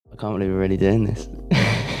can't believe we're really doing this.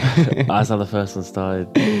 That's how the first one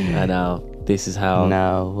started. And now this is how.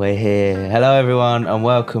 Now we're here. Hello everyone and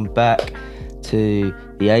welcome back to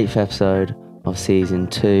the 8th episode of season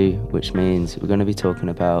 2, which means we're going to be talking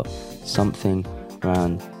about something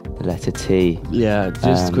around the letter T. Yeah,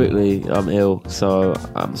 just quickly, I'm ill, so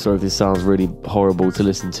I'm sorry if this sounds really horrible to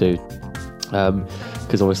listen to.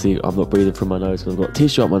 Because obviously I'm not breathing from my nose, because I've got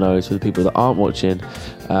tissue up my nose for the people that aren't watching.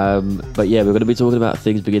 But yeah, we're going to be talking about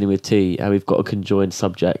things beginning with T, and we've got a conjoined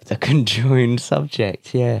subject. A conjoined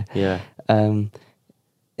subject, yeah. Yeah. And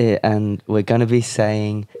we're going to be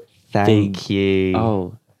saying thank you.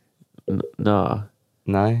 Oh, no.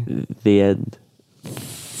 No? The end.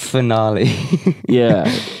 Finale.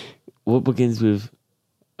 Yeah. What begins with...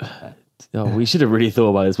 Oh, we should have really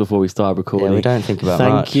thought about this before we started recording. Yeah, we don't think about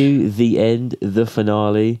Thank much. you, the end, the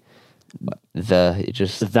finale.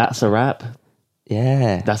 That's a wrap.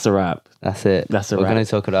 Yeah. That's a wrap. That's it. That's a We're wrap. going to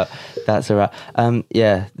talk about that's a wrap.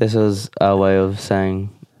 Yeah, this was our way of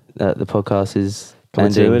saying that the podcast is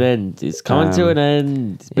Coming ending. to an end. It's coming to an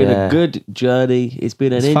end. It's been a good journey. It's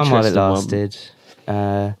been an fun while it interesting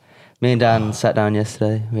lasted. Me and Dan sat down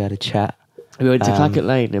yesterday. We had a chat. one. We went to Clackett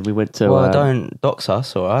Lane and we went to... Well, don't dox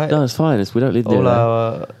us, all right? No, it's fine. We don't live near All there.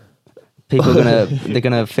 our people they're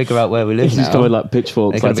gonna figure out where we live It's just now. going like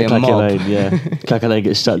pitchforks They're like to gonna be a Clackett mob. Lane. Yeah, Clackett Lane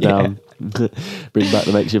gets shut down. Bring back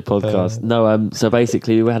the Makeshift Podcast. No, so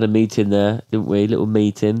basically we had a meeting there, didn't we? Little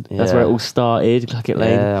meeting. That's where it all started. Clackett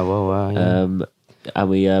Lane. Yeah, wow. Yeah. And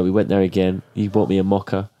we went there again. You bought me a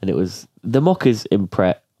mocha, and it was the mochas in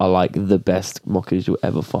Pret are like the best mochas you'll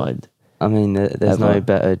ever find. I mean, there's Ever. no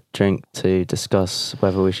better drink to discuss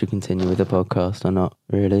whether we should continue with the podcast or not,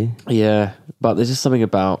 really. Yeah, but there's just something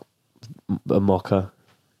about a mocha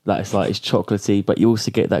that it's chocolatey, but you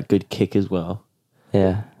also get that good kick as well.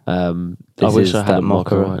 Yeah. I This wish is I had that a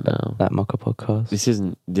mocha right now. That mocha podcast.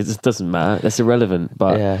 This doesn't matter. That's irrelevant.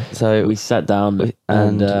 But yeah, so we sat down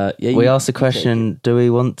we asked the question: do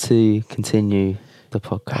we want to continue the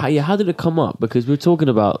podcast? How did it come up? Because we were talking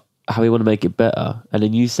about how we want to make it better, and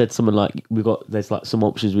then you said something like, there's like some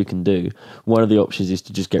options we can do. One of the options is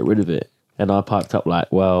to just get rid of it, and I piped up like,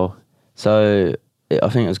 well, So I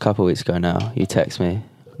think it was a couple of weeks ago now. You text me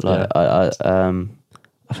like I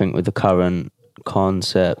think with the current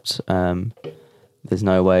concept, there's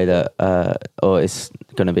no way that or it's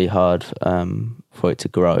going to be hard for it to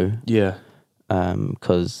grow. yeah,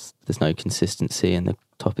 Because there's no consistency and the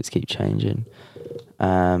topics keep changing.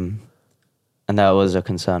 And that was a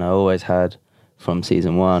concern I always had from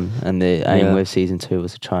season 1. And the aim with season 2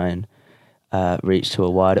 was to try and reach to a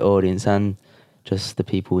wider audience and just the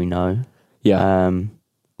people we know. yeah.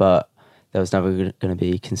 But there was never going to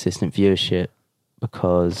be consistent viewership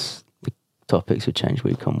because the topics would change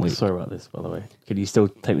week on week. Sorry about this, by the way. Can you still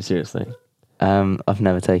take me seriously? I've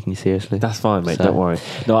never taken you seriously. That's fine, mate. So- Don't worry.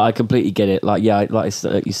 No, I completely get it. Like, yeah, like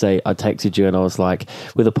you say, I texted you and I was like,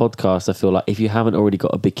 with a podcast, I feel like if you haven't already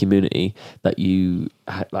got a big community that you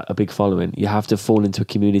like a big following, you have to fall into a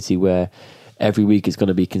community where every week is going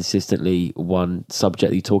to be consistently one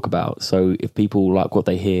subject you talk about. So if people like what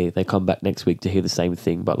they hear, they come back next week to hear the same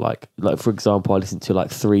thing. But like for example, I listen to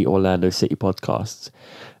like 3 Orlando City podcasts.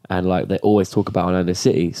 And like they always talk about Orlando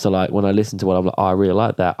City. So like when I listen to one, I'm like, oh, I really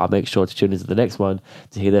like that. I make sure to tune into the next one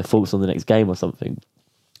to hear their thoughts on the next game or something.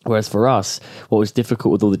 Whereas for us, what was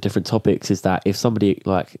difficult with all the different topics is that if somebody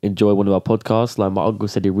like enjoyed one of our podcasts, like my uncle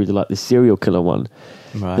said he really liked the serial killer one.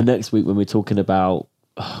 Right. The next week when we're talking about,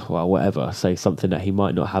 well, whatever, say something that he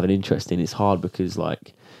might not have an interest in, it's hard because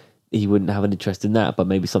like he wouldn't have an interest in that, but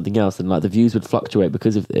maybe something else. And like the views would fluctuate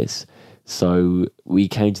because of this. So we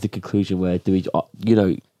came to the conclusion where do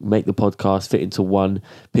we, make the podcast fit into one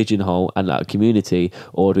pigeonhole and like a community,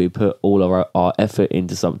 or do we put all of our effort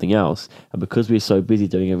into something else? And because we're so busy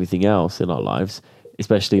doing everything else in our lives,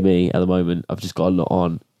 especially me at the moment, I've just got a lot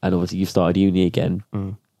on. And obviously you've started uni again.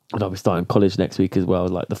 And I'll be starting college next week as well,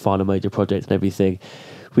 like the final major project and everything.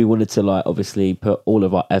 We wanted to like obviously put all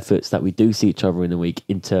of our efforts that we do see each other in the week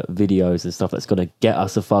into videos and stuff that's going to get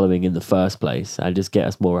us a following in the first place and just get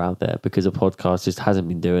us more out there, because a podcast just hasn't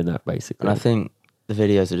been doing that basically. And I think the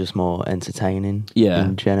videos are just more entertaining Yeah.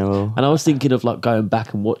 in general. And I was thinking of like going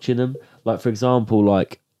back and watching them. Like for example,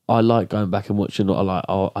 like I like going back and watching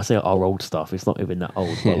I say our old stuff. It's not even that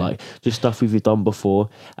old, but like just stuff we've done before.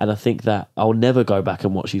 And I think that I'll never go back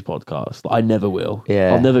and watch these podcasts. Like, I never will.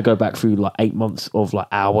 Yeah. I'll never go back through like 8 months of like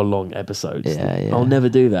hour-long episodes. Yeah. I'll never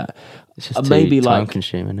do that. It's just maybe too like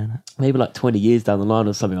time-consuming, isn't it? maybe like 20 years down the line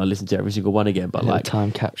or something, I'll listen to every single one again. But A little like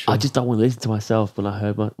time capsule. I just don't want to listen to myself when I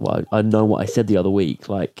heard I know what I said the other week.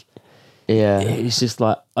 Like yeah. it's just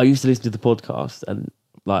like I used to listen to the podcast and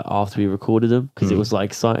like after we recorded them because it was like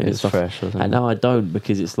exciting and It's stuff. fresh, wasn't And it? now I don't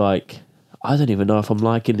because it's like I don't even know if I'm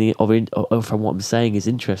liking it or if what I'm saying is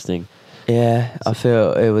interesting. Yeah, I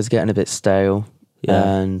feel it was getting a bit stale. Yeah.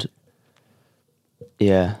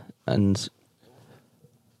 And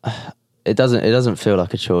it doesn't feel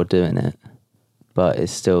like a chore doing it, but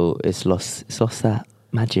it's lost that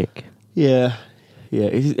magic. Yeah. Yeah,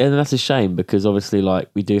 and that's a shame because obviously, like,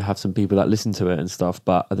 we do have some people that listen to it and stuff,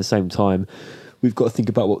 but at the same time, we've got to think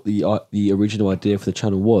about what the original idea for the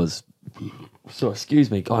channel was. So, excuse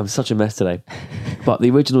me, God, I'm such a mess today. But the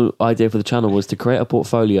original idea for the channel was to create a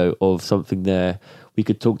portfolio of something there. We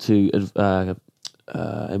could talk to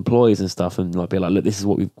employees and stuff, and like be like, look, this is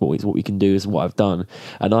what we can do. This is what I've done.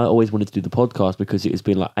 And I always wanted to do the podcast because it has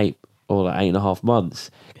been like 8.5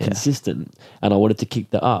 months consistent, and I wanted to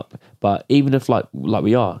keep that up. But even if like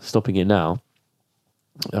we are stopping it now,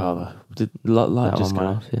 did light just go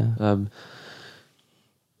off?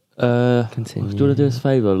 Continue. Do you want to do us a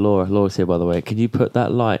favour, Laura? Laura's here, by the way. Can you put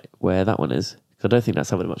that light where that one is? Because I don't think that's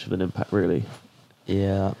having much of an impact, really.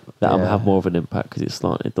 Yeah, That'll have more of an impact because it's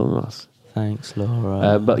slanted on us. Thanks,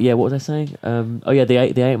 Laura. But yeah, what was I saying?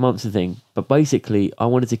 The 8 months thing. But basically, I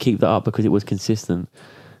wanted to keep that up because it was consistent.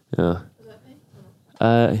 Yeah.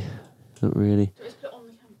 Not really.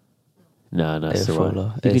 No, it's alright.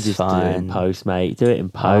 You can It's just do it in fine. post, mate. Do it in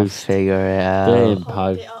I'll post. figure it Do it in out.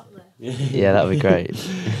 post. Yeah, that'd be great.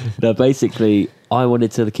 No, basically, I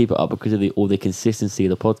wanted to keep it up because of all the consistency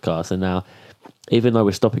of the podcast. And now, even though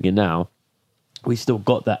we're stopping it now, we still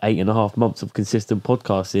got that 8.5 months of consistent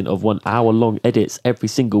podcasting of 1 hour long edits every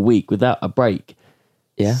single week without a break.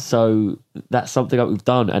 Yeah. So that's something that we've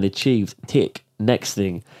done and achieved. Tick. Next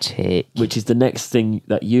thing. Tick. Which is the next thing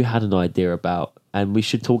that you had an idea about. And we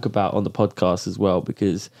should talk about on the podcast as well,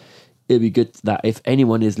 because it'd be good that if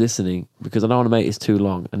anyone is listening, because I don't want to make this too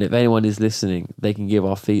long, and if anyone is listening, they can give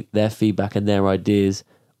their feedback and their ideas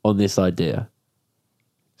on this idea.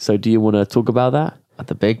 So do you want to talk about that?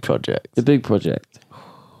 The big project. The big project.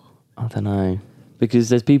 I don't know. Because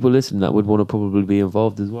there's people listening that would want to probably be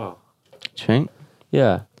involved as well. Do you think?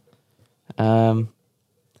 Yeah.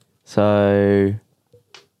 So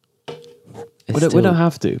We don't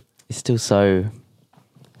have to. It's still so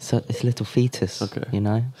it's a little fetus. Okay. You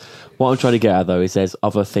know. What I'm trying to get at though is there's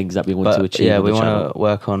other things that we want to achieve. Yeah, on we the want channel. to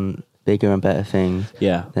work on bigger and better things.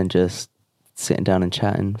 Yeah. Than just sitting down and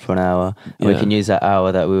chatting for an hour. And we Yeah. can use that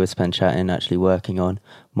hour that we would spend chatting actually working on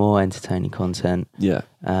more entertaining content. Yeah.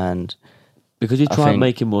 And because we I tried think-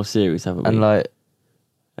 making more series, haven't we? and like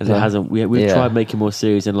and it hasn't. We've yeah. tried making more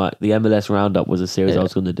series, and like the MLS Roundup was a series I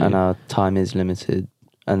was going to do. and our time is limited,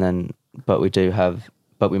 but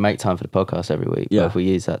we make time for the podcast every week. Yeah. But if we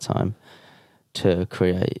use that time to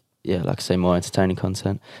create, like I say, more entertaining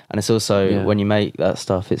content, and it's also when you make that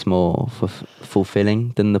stuff, it's more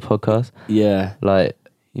fulfilling than the podcast. Yeah. Like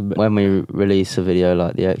when we release a video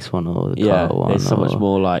like the X one or the car one, there's so much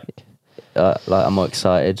more like I'm more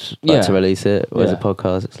excited to release it. Whereas a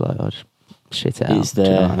podcast, it's like just shit it out. it's Do you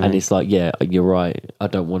know there, what I and mean? it's like you're right. I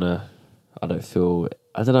don't feel.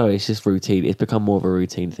 I don't know. It's just routine. It's become more of a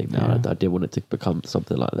routine thing now. Yeah. I did want it to become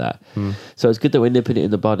something like that. So it's good that we're nipping it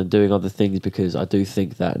in the bud and doing other things, because I do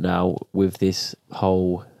think that now with this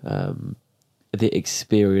whole the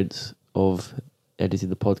experience of editing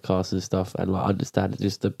the podcast and stuff, and like understanding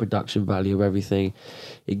just the production value of everything,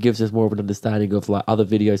 it gives us more of an understanding of like other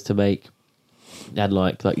videos to make, and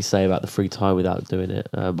like you say about the free time without doing it.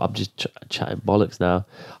 I'm just chatting bollocks now.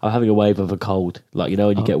 I'm having a wave of a cold, like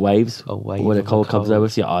when you get waves, when a cold comes over.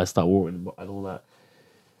 So I start watering and all that.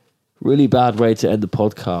 Really bad way to end the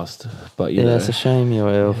podcast, but you know, it's a shame you're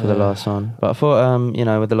ill for the last one. But I thought,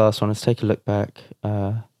 with the last one, let's take a look back.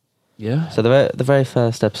 Yeah. So the very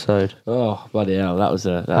first episode. Oh, bloody hell! That was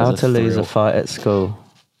a How to lose thrill. a fight at school.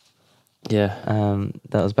 Yeah.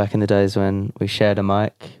 That was back in the days when we shared a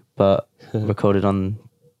mic, but recorded on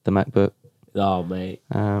the MacBook. Oh, mate.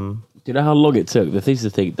 Do you know how long it took? This is the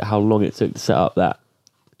thing. How long it took to set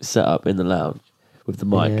up in the lounge with the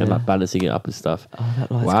mic and like balancing it up and stuff. Oh,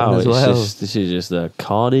 that light's Wow! gone as well. This is just a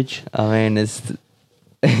carnage. I mean, it's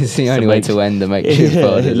the only way to end the Makeshift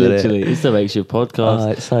Pod, isn't literally, it? it's the Makeshift podcast.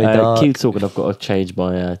 Oh, it's so dark. Keep talking. I've got to change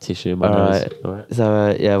my tissue in my nose. All right.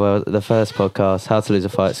 So the first podcast, How to Lose a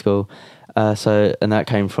Fight at School. And that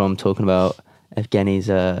came from talking about Evgeny's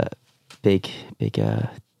big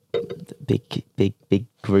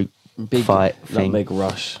group fight thing. Big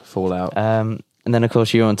rush fallout. And then of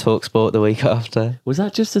course you were on TalkSport the week after. Was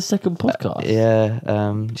that just the second podcast? Yeah.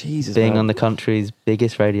 Jesus, being man. on the country's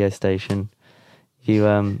biggest radio station.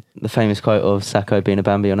 the famous quote of Sacco being a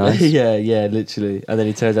Bambi on ice. yeah, literally. And then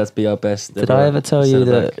he turns out to be our best. Did I ever tell you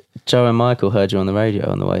that Joe and Michael heard you on the radio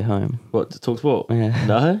on the way home? What, to talk sport? Yeah.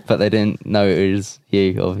 No? But they didn't know it was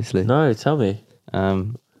you, obviously. No, tell me.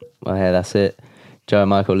 Well, yeah, that's it. Joe and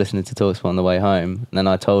Michael listening to Talksport on the way home, and then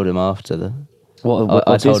I told him after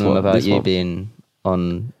I told him about you being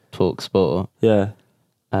on Talksport. Yeah.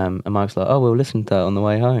 And Mike's like, oh, we'll listen to that on the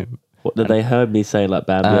way home. What did they heard me saying, like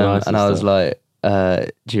Bambi on ice? And I was like,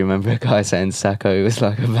 do you remember a guy saying Sacco was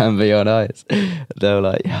like a Bambi on ice? They were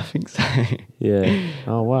like, yeah, I think so. Yeah.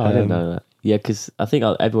 Oh wow, I didn't know that. Yeah, because I think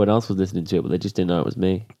everyone else was listening to it, but they just didn't know it was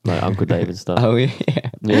me, like Uncle Dave and stuff. Oh yeah.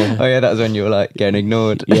 Oh yeah, that was when you were like getting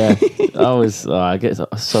ignored. Yeah, I get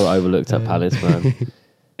so overlooked at Palace, man.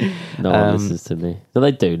 No one listens to me. No,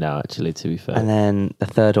 they do now, actually. To be fair. And then the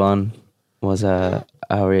third one was our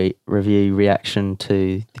review reaction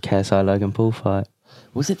to the KSI Logan Paul fight.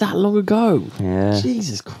 Was it that long ago? Yeah.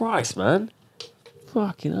 Jesus Christ, man.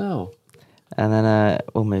 Fucking hell. And then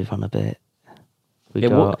we'll move on a bit.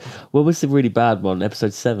 What was the really bad one?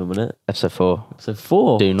 Episode 7, wasn't it? Episode 4. Episode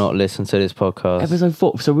 4? Do not listen to this podcast. Episode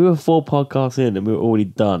 4. So we were 4 podcasts in and we were already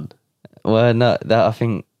done. Well, no, that I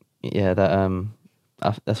think, yeah,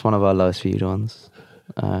 that's one of our lowest viewed ones.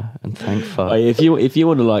 And thank fuck. If you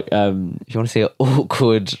want to like, if you want to see an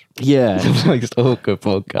awkward, the most awkward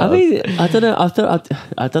podcast. I mean, I don't know.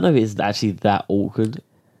 I don't know if it's actually that awkward.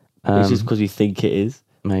 It's just because we think it is.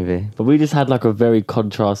 Maybe. But we just had like a very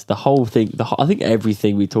contrast. The whole thing, I think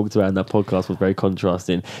everything we talked about in that podcast was very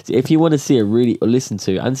contrasting. So if you want to see listen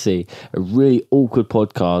to and see a really awkward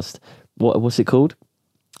podcast, what's it called?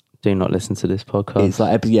 Do not listen to this podcast. It's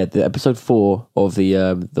like the episode 4 of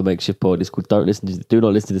the Makeshift Pod is called Do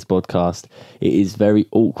not listen to this podcast. It is very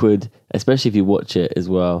awkward, especially if you watch it as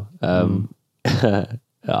well. I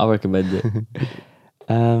recommend it.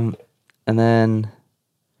 And then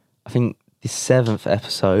I think the 7th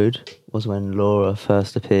episode was when Laura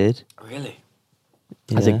first appeared. Really?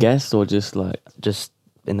 Yeah. As a guest or just like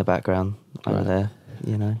in the background over there,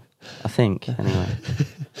 you know. I think anyway.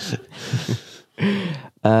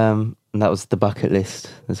 And that was the bucket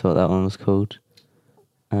list. That's what that one was called.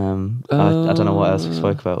 I don't know what else we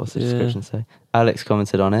spoke about. What's the description say? Alex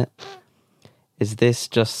commented on it. Is this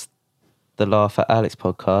just the Laugh at Alex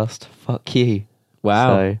podcast? Fuck you.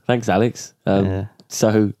 Wow. So, thanks, Alex.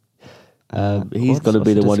 So he's going to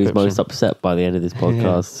be the one who's most upset by the end of this podcast.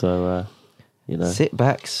 Yeah. So, you know. Sit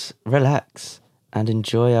back, relax, and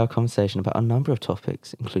enjoy our conversation about a number of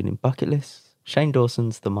topics, including bucket lists, Shane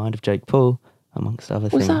Dawson's The Mind of Jake Paul, amongst other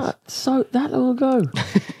things. Was that that long ago?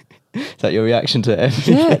 Is that your reaction to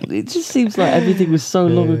everything? Yeah, it just seems like everything was so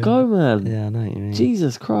long ago, man. Yeah, I know what you mean.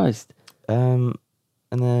 Jesus Christ. And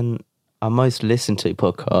then our most listened to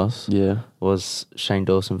podcast was Shane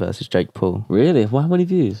Dawson versus Jake Paul. Really? Well, how many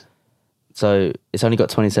views? So it's only got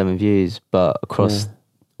 27 views, but across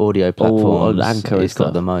audio platforms, on Anchor it's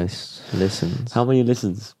got the most listens. How many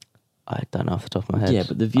listens? I don't know off the top of my head. Yeah,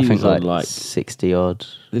 but the views I think on like 60 odd.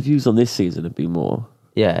 The views on this season would be more.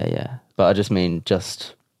 Yeah. But I just mean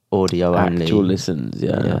just audio only. Actual listens,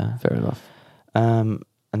 yeah. Fair enough.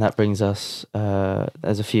 And that brings us,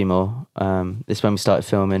 there's a few more. This is when we started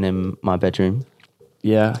filming in my bedroom.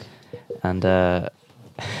 Yeah. And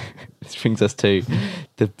this brings us to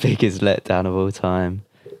the biggest letdown of all time.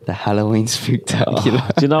 The Halloween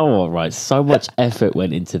Spooktacular. Do you know what, right? So much effort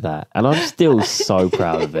went into that. And I'm still so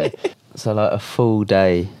proud of it. So like a full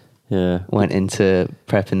day went into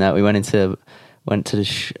prepping that. We went to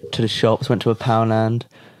the shops, went to a Poundland,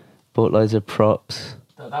 bought loads of props.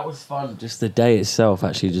 That was fun. Just the day itself,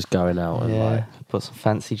 actually just going out and like bought some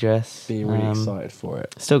fancy dress. Being really excited for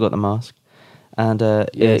it. Still got the mask. And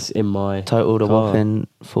yes, in my totaled a whopping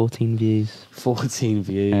 14 views. 14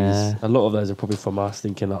 views. A lot of those are probably from us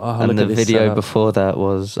thinking like, oh, and look the at this video setup. before that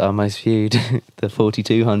was our most viewed, the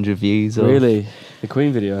 4,200 views. Really? The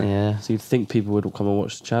Queen video? Yeah. So you'd think people would come and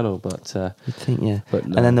watch the channel, but... you'd think, yeah. But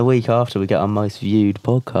no. And then the week after, we get our most viewed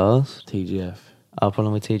podcast. TGF. Our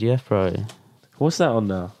problem with TGF, bro. What's that on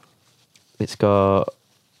now? It's got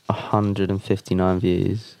 159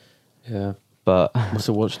 views. Yeah. But... What's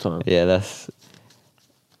the watch time? Yeah, that's...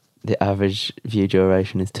 The average view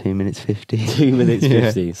duration is 2 minutes 50. 2 minutes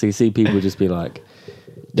 50. Yeah. So you see people just be like...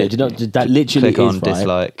 Yeah, do you know, that literally click on is, right?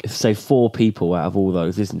 dislike. If, say 4 people out of all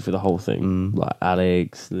those listen for the whole thing. Like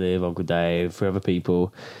Alex, Liv, Uncle Dave, 3 other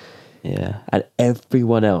people. Yeah. And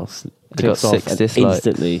everyone else clicks off 6 dislikes.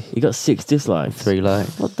 Instantly. He got 6 dislikes. 3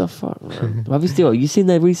 likes. What the fuck, man? Have you seen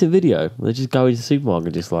their recent video? They just go into the supermarket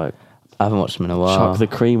and just like... I haven't watched them in a while. chuck the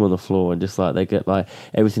cream on the floor and just like they get like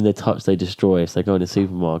everything they touch they destroy. So they go in the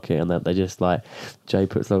supermarket and they just like Jay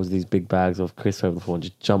puts loads of these big bags of crisps over the floor and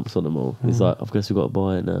just jumps on them all. He's like, I guess we've got to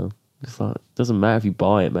buy it now. It's like, doesn't matter if you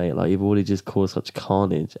buy it, mate. Like you've already just caused such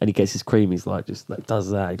carnage. And he gets his cream. He's like just like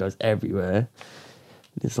does that. He goes everywhere.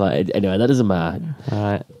 It's like anyway, that doesn't matter. All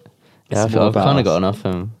right. Yeah, I've kind of got enough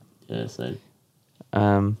of them. Yeah, same.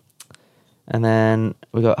 And then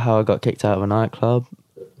we got how I got kicked out of a nightclub,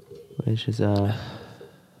 which is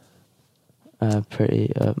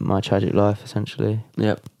pretty my tragic life essentially.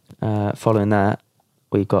 Yep. Following that,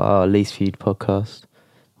 we got our least viewed podcast,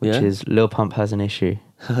 which is Lil Pump Has an Issue.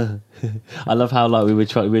 I love how like we were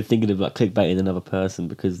thinking of like clickbaiting another person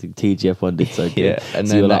because the TGF one did so good. Yeah, and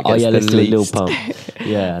so then you were that like, gets let's do Lil least. Pump.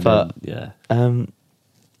 Yeah, and but then,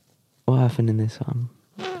 what happened in this one?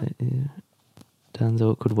 Dan's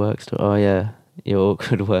awkward work story. Oh yeah, your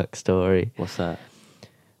awkward work story. what's that?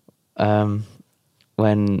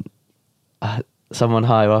 When someone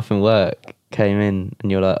higher up in work came in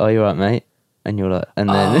and you're like, "Oh, you're right, mate," and you're like, and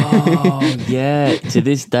then Oh yeah. To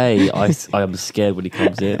this day, I am scared when he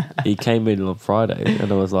comes in. He came in on Friday,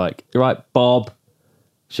 and I was like, "You're right, Bob."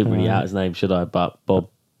 Shouldn't really out his name, should I? But Bob,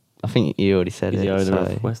 I think you already said he's it. the owner So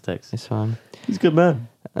of Westex. it's fine. He's a good man.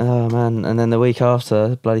 Oh man! And then the week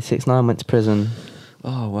after, bloody 6ix9ine went to prison.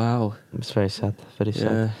 Oh wow. It was very sad. Very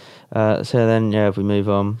Yeah. sad. So then, if we move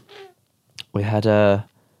on, we had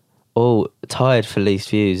all tied for least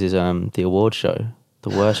views is the award show, the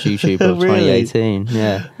worst YouTuber of Really? 2018.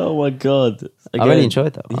 Yeah, Oh my god. I really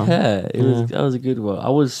enjoyed that one. Yeah, that was a good one. I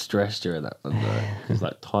was stressed during that one though, because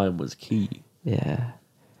like time was key, Yeah,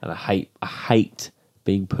 and I hate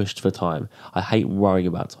being pushed for time. I hate worrying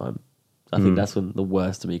about time. I think that's when the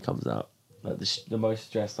worst of me comes out. Like the most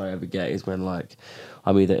stress I ever get is when like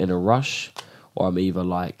I'm either in a rush or I'm either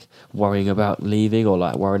like worrying about leaving or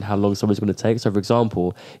like worrying how long somebody's going to take. So for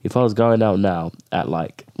example, if I was going out now at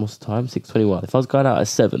like, what's the time? 6:21. If I was going out at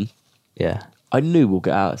 7, yeah, I knew we'll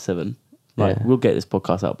get out at 7. Like Yeah. we'll get this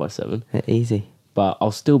podcast out by 7. easy. But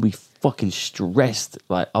I'll still be fucking stressed.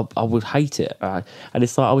 Like I would hate it. And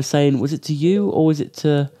it's like I was saying, was it to you or was it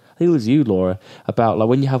to? I think it was you, Laura. About like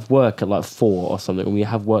when you have work at like 4 or something, when you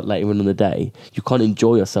have work later on in the day, you can't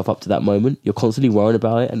enjoy yourself up to that moment. You're constantly worrying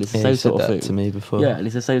about it, and it's the Yeah, same you said sort of that thing to me before. Yeah, and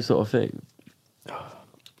it's the same sort of thing.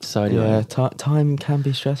 So anyway, Yeah, time can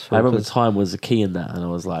be stressful. I remember 'cause time was the key in that, and I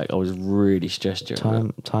was really stressed during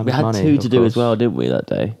that. time We is had money, 2 of to do as course. well, didn't we, that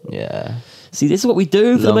day? Yeah, See, this is what we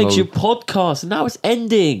do for the Long Makeshift Podcast, and now it's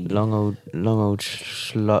ending. long old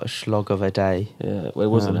slog of a day. Yeah, well, it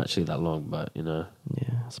wasn't actually that long, but you know. Yeah,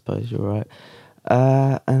 I suppose you're right.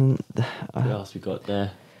 And What else we got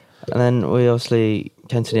there? And then we obviously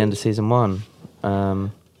came to the end of season 1.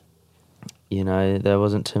 There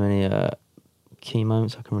wasn't too many key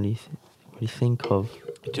moments I can really think of.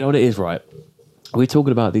 Do you know what it is, right? We're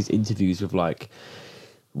talking about these interviews with like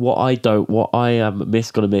what I am gonna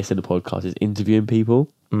miss in the podcast is interviewing people.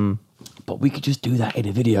 But we could just do that in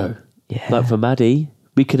a video. Yeah. Like for Maddie,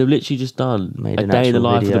 we could have literally just done Made a an day in the actual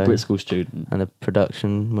life of the video. Brit School student. And the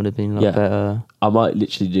production would have been Yeah. better. I might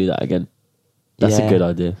literally do that again. That's a Yeah, good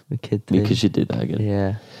idea. We could We do. should do that again.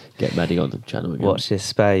 Yeah. Get Maddie on the channel again. Watch this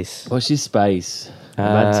space. Watch this space.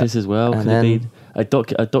 Mantis as well. and Could have then- been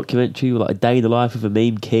a documentary like a day in the life of a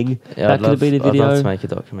meme king. Yeah, That could have been a I'd video. love to make a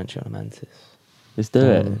documentary on Mantis. Let's do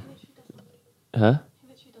it. Um, Huh?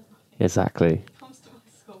 Exactly. Comes to my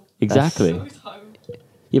school. Exactly. Goes home.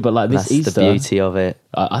 Yeah, but like this That's Easter, the beauty of it.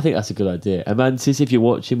 I think that's a good idea. And Mantis, if you're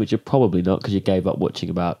watching, which you're probably not because you gave up watching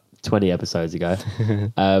about 20 episodes ago,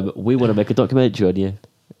 we want to make a documentary on you.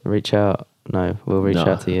 Reach out. No, we'll reach No,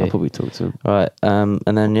 out to you. I'll probably talk to him. Right. And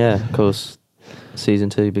then, of course, season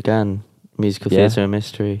 2 began. Musical Yeah. theatre and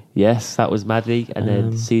mystery. Yes, that was Maddie. And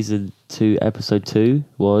then season 2, episode 2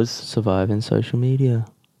 was Surviving social media.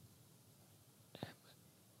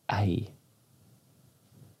 A.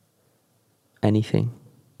 Anything.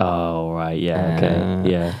 Oh, right. Yeah. Okay.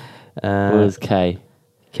 Yeah. Uh, What was K?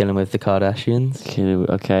 Killing with the Kardashians.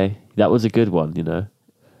 Okay. That was a good one, you know.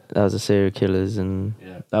 That was a serial killers and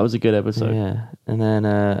That was a good episode. yeah. And then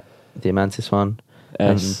the Amantis one. S.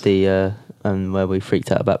 And the and where we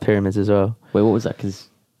freaked out about pyramids as well. Wait, what was that? Because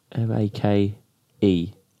MAKE.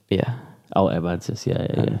 Yeah. Oh, Atlantis. Yeah.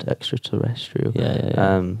 And extraterrestrial.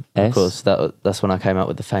 Yeah. Of S? course, that's when I came up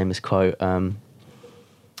with the famous quote.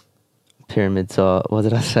 Pyramids are. What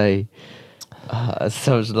did I say?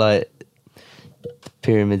 So it was like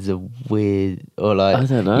pyramids are weird, or like I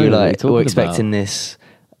don't know. You're what are you like talking we're expecting this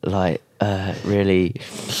like really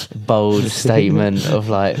bold statement of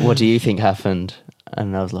like, what do you think happened?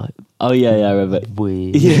 and I was like, oh yeah, I remember.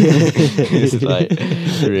 weird. It's like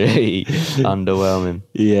really underwhelming.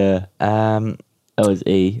 Yeah. Um, That was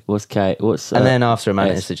E. What's K? What's and then after a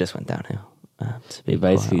S? it just went downhill. It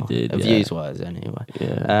basically did. Yeah. Views wise, anyway.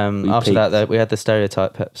 Yeah. After that, we had the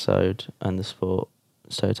stereotype episode and the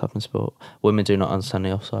stereotype and sport. Women do not understand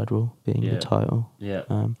the offside rule being the title. Yeah.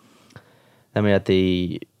 Then we had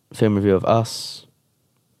the film review of Us.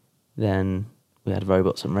 Then we had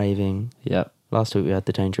Robots and Raving. Yeah. Last week we had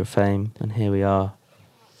The Danger of Fame, and here we are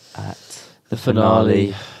at the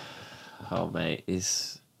finale. Oh mate,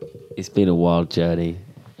 it's been a wild journey.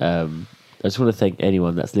 I just want to thank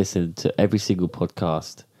anyone that's listened to every single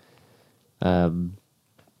podcast.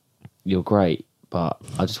 You're great, but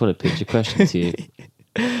I just want to pitch a question to you.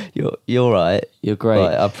 You're right. You're great.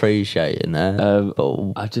 Like, I appreciate that.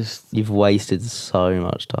 But you've wasted so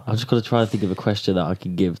much time. I just got to try and think of a question that I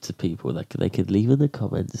can give to people that they could leave in the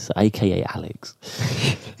comments, aka Alex,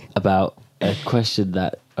 about a question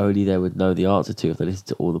that only they would know the answer to if they listen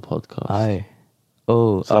to all the podcasts.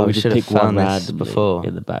 So we should have found this before before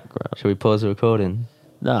in the background. Should we pause the recording?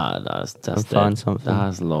 No, that's and find something.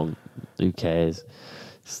 That's long. Who cares?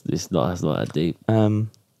 It's not that deep.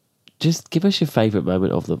 Just give us your favourite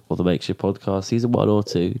moment of the Makeshift podcast, season 1 or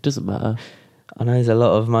 2. It doesn't matter. I know there's a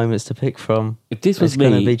lot of moments to pick from. If this was it's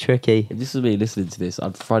going to be tricky. If this was me listening to this,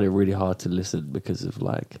 I'd find it really hard to listen because of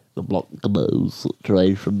like the block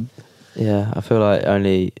situation. Yeah, I feel like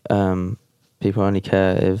only people only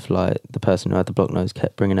care if like the person who had the block nose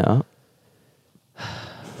kept bringing it up.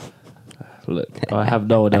 Look, I have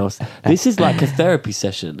no one else. This is like a therapy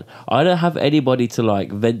session. I don't have anybody to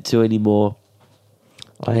like vent to anymore.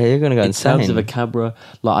 I hear you're gonna go insane. In terms of a camera,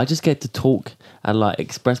 like I just get to talk and like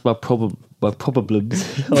express my problems. I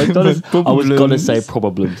was gonna say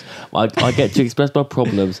problems. I get to express my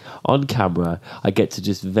problems on camera. I get to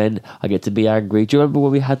just vent. I get to be angry. Do you remember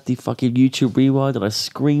when we had the fucking YouTube rewind and I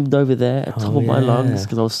screamed over there at the top of my lungs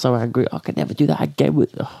because I was so angry? I could never do that again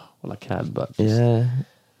with. Well, I can, but just, yeah.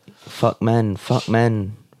 Fuck men.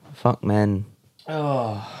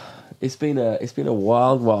 Oh, it's been a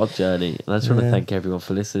wild journey, and I just want to thank everyone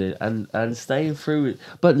for listening and staying through it.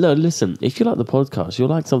 But look, listen, if you like the podcast, you'll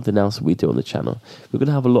like something else we do on the channel. We're going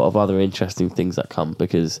to have a lot of other interesting things that come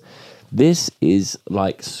because this is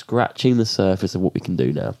like scratching the surface of what we can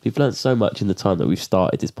do now. We've learned so much in the time that we've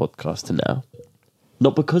started this podcast to now.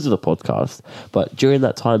 Not because of the podcast, but during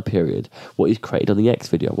that time period, what you've created on the X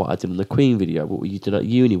video, what I did on the Queen video, what you did at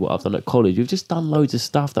uni, what I've done at college. We've just done loads of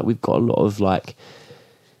stuff that we've got a lot of like,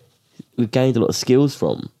 we've gained a lot of skills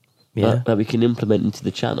from that we can implement into the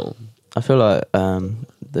channel. I feel like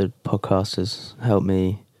the podcast has helped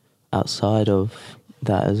me outside of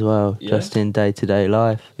that as well, just in day-to-day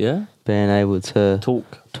life. Yeah. Being able to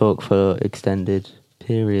talk for extended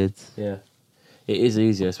periods. Yeah. It is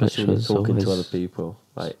easier, especially when you're talking to other people.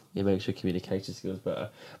 Like, it makes your communication skills better.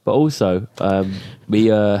 But also,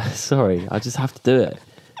 sorry, I just have to do it.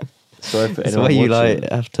 Sorry for anyone watching. It's the way you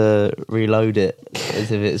like have to reload it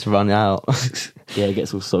as if it's run out. Yeah, it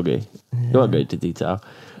gets all soggy. You won't go into detail.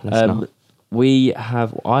 Not.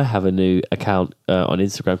 I have a new account on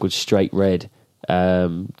Instagram called Straight Red.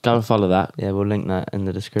 Go and follow that. Yeah, we'll link that in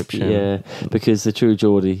the description. Yeah, because the True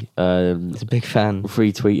Geordie he's a big fan.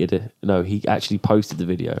 Retweeted it. No, he actually posted the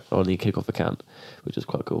video on the Kickoff account, which was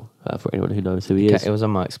quite cool for anyone who knows who he is. It was on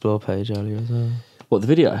my Explore page earlier as well. What, the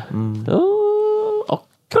video? Oh,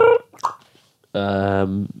 okay.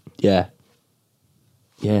 Yeah.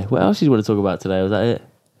 What else did you want to talk about today? Was that it?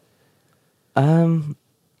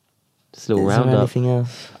 Just a little roundup. Is there anything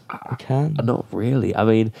else we can? Not really. I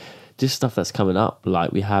mean, just stuff that's coming up.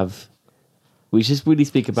 Like we just really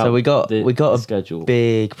speak about. So we got a schedule.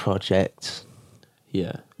 Big project.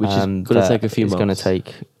 Yeah, which is going to take a few months. It's going to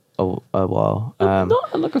take a while.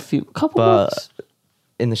 Not like couple months.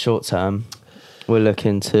 In the short term, we're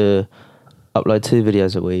looking to upload 2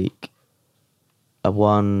 videos a week.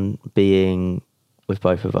 One being with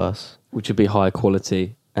both of us, which would be high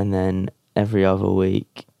quality, and then every other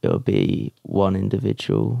week it'll be one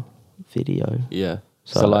individual video. Yeah.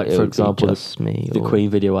 So like for example, the Queen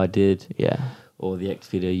video I did, or the X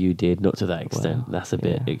video you did. Not to that extent. Well, that's a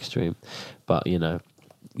bit extreme, but you know,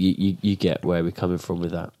 you get where we're coming from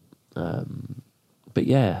with that. But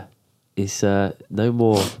yeah, it's no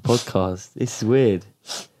more podcast. It's weird.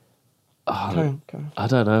 I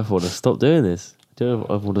don't know if I want to stop doing this. I don't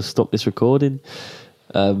know if I want to stop this recording.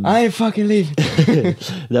 I ain't fucking leaving.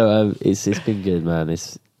 No, it's been good, man.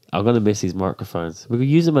 I'm gonna miss these microphones. We could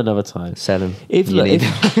use them another time. Sell them.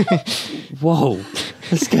 Whoa,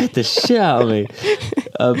 that scared the shit out of me.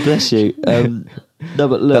 Bless you. No,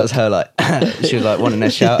 but look, That was her, like, she was like wanting a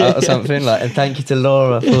shout out or something, like, and thank you to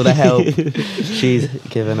Laura for the help she's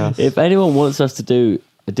given us. if anyone wants us to do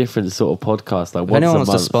a different sort of podcast, like If once anyone a wants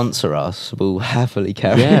month, to sponsor us, we'll happily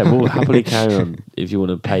carry on. yeah, we'll happily carry on if you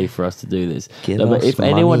want to pay for us to do this. Give No, but us if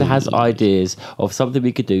anyone money. has ideas of something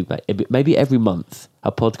we could do, maybe every month,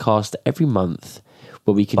 a podcast every month,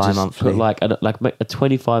 where we can just Bi-monthly. put like a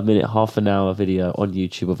 25-minute, half an hour video on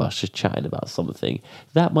YouTube of us just chatting about something.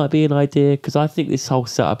 That might be an idea, because I think this whole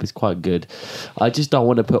setup is quite good. I just don't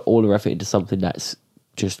want to put all our effort into something that's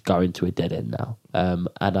just going to a dead end now.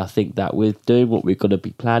 And I think that with doing what we're going to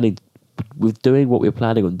be planning, on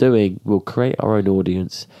doing, we'll create our own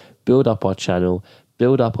audience, build up our channel,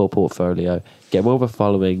 build up our portfolio, get more of a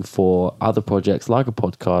following for other projects like a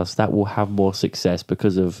podcast that will have more success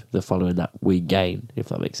because of the following that we gain, if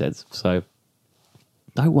that makes sense. So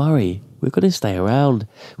don't worry, we're going to stay around.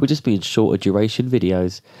 We'll just be in shorter duration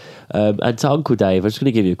videos. And to Uncle Dave, I'm just going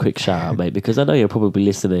to give you a quick shout out, mate, because I know you're probably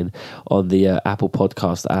listening on the Apple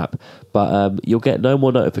Podcast app, but you'll get no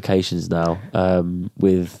more notifications now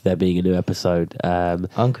with there being a new episode.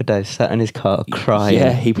 Uncle Dave sat in his car crying.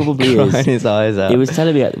 Yeah, he probably crying is. his eyes out. He was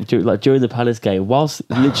telling me during the Palace game, whilst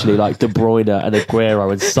literally like De Bruyne and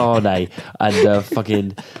Aguero and Sane and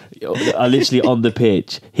fucking are literally on the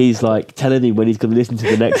pitch, he's like telling me when he's going to listen to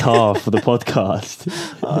the next half of the podcast.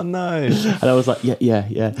 Oh no! And I was like,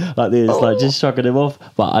 yeah, like this, like just shrugging him off.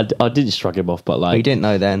 But I didn't shrug him off, but like You didn't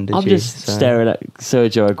know then, did I'm you? just staring at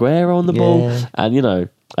Sergio Aguero on the ball, Yeah. and you know,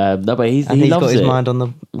 no, but he And loves he's got his it. mind on the.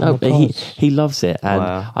 No, but he loves it, and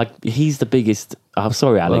Wow. he's the biggest. I'm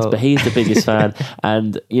sorry, Alex, Well. but he's the biggest fan.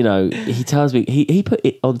 And you know, he tells me he put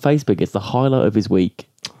it on Facebook. It's the highlight of his week.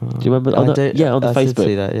 Do you remember? I did- Yeah, on the I did Facebook.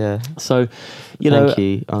 see that, yeah. So, you know, Thank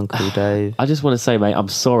you, Uncle Dave. I just want to say, mate, I'm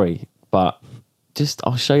sorry, but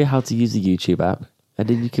I'll show you how to use the YouTube app, and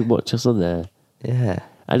then you can watch us on there. Yeah.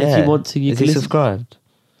 And yeah. if you want to, you Is can he listen. subscribed?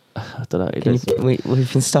 I don't know. It Can does.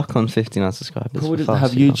 we've been stuck on 59 subscribers. Paul for doesn't far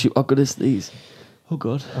have too long. YouTube. I've got to sneeze. Oh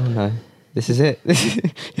God. Oh no. This is it. Yeah,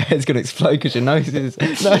 it's going to explode because your nose is. No.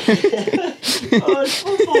 Oh, it's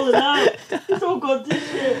all falling out. It's all gone to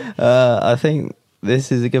shit. I think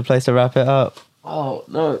this is a good place to wrap it up. Oh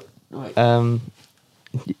no. Wait.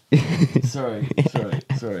 Sorry.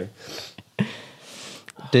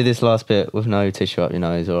 Do this last bit with no tissue up your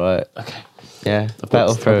nose, alright? Okay. Yeah, I've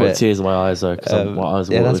battle got through it. tears in my eyes though, because my eyes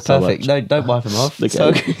are Yeah, watering that's so perfect. much. No, don't wipe them off. Okay.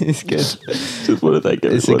 So it's good. Just want to thank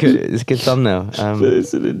It's a everyone good. It's a good thumbnail. for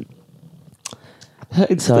listening.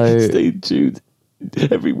 And So- stay tuned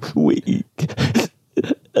every week.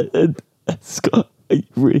 and Scott, you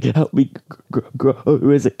really helped me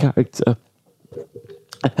grow as a character.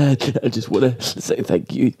 And I just want to say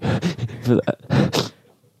thank you for that.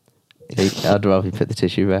 I'd rather you put the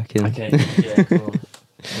tissue back in. Okay, yeah, cool.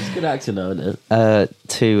 It's good acting though, isn't it?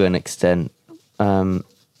 To an extent,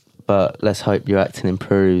 but let's hope your acting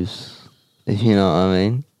improves. If you know what I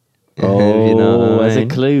mean. If you know what I As a mean.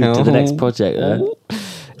 clue to the next Oh. project there.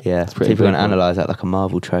 Yeah, pretty people are going to big one. analyse that like a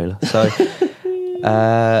Marvel trailer. So,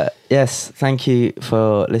 yes, thank you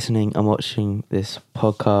for listening and watching this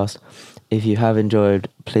podcast. If you have enjoyed,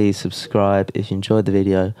 please subscribe. If you enjoyed the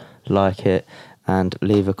video, like it and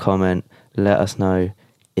leave a comment. Let us know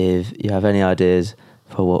if you have any ideas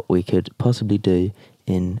for what we could possibly do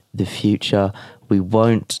in the future. We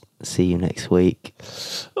won't see you next week.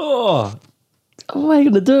 Oh, why are you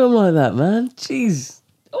going to do them like that, man? Jeez.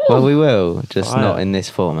 Oh. Well, we will, just Fire. not in this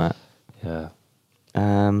format. Yeah.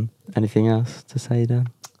 Anything else to say, Dan?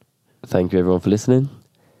 Thank you everyone for listening.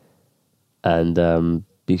 And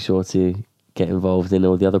be sure to get involved in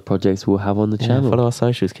all the other projects we'll have on the channel. Follow our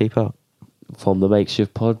socials. Keep up. From the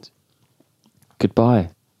Makeshift Pod, goodbye.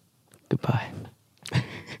 Goodbye.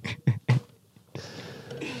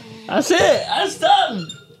 That's it. That's done.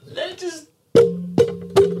 Let's just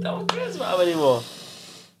don't care about anymore.